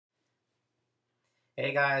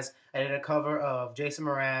Hey guys, I did a cover of Jason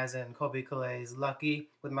Mraz and colbie's Lucky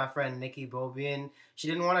with my friend Nikki Lucky. She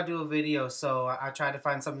didn't want to do a video, so I tried to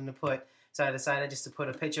find something to put, so I decided just to put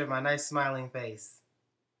a picture of my nice smiling face.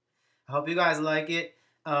 I hope you guys like it.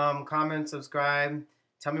 Comment, subscribe,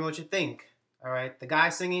 tell me what you think. Alright, the guy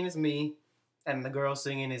singing is me, and the girl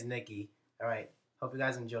singing is Nikki. Alright, hope you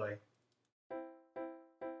guys enjoy.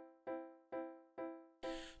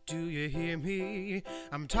 Do you hear me?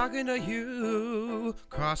 I'm talking to you.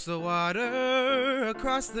 Across the water,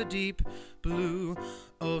 across the deep blue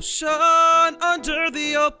ocean, under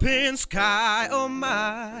the open sky. Oh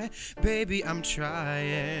my, baby, I'm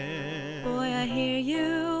trying. Boy, I hear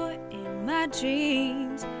you in my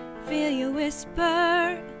dreams. Feel you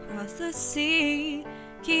whisper across the sea.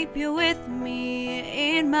 Keep you with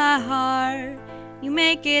me in my heart. You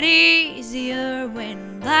make it easier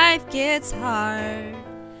when life gets hard.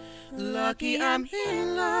 Lucky I'm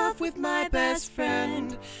in love with my best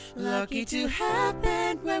friend. Lucky to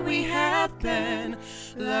happen when we have been.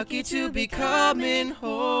 Lucky to be coming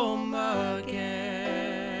home again.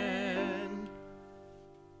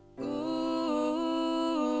 Ooh.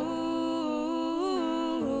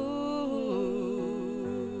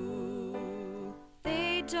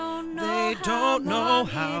 They don't know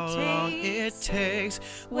how long it takes,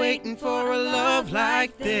 waiting for a love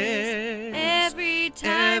like this.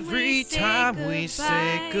 Every time we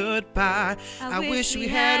say goodbye, I wish we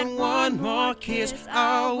had one more kiss.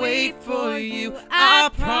 I'll wait for you, I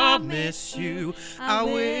promise you I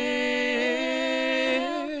will.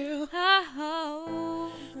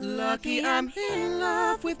 Lucky I'm in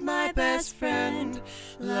love with my best friend.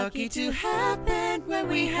 Lucky to happen when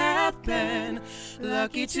we have been.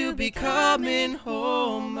 Lucky to be coming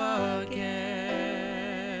home again.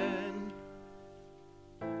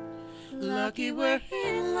 Lucky we're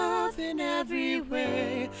in love in every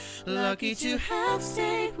way. Lucky to have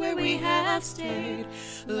stayed where we have stayed.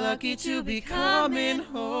 Lucky to be coming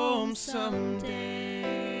home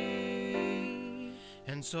someday.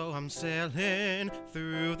 And so I'm sailing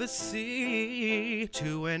through the sea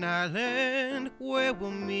to an island where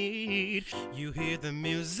we'll meet. You hear the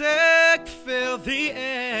music, fill the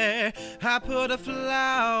air. I put a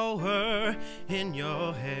flower in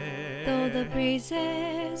your hair. Though the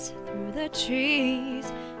breezes through the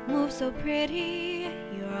trees move so pretty,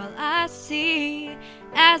 you're all I see.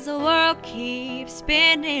 As the world keeps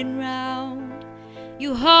spinning round,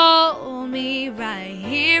 you hold me right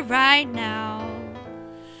here, right now.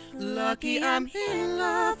 Lucky I'm in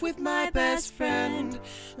love with my best friend.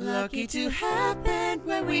 Lucky to happen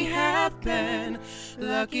when we have been.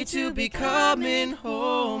 Lucky to be coming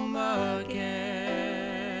home again.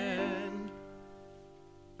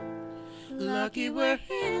 Lucky we're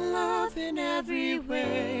in love in every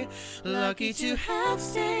way. Lucky to have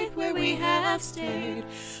stayed where we have stayed.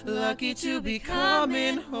 Lucky to be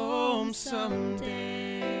coming home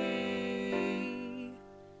someday.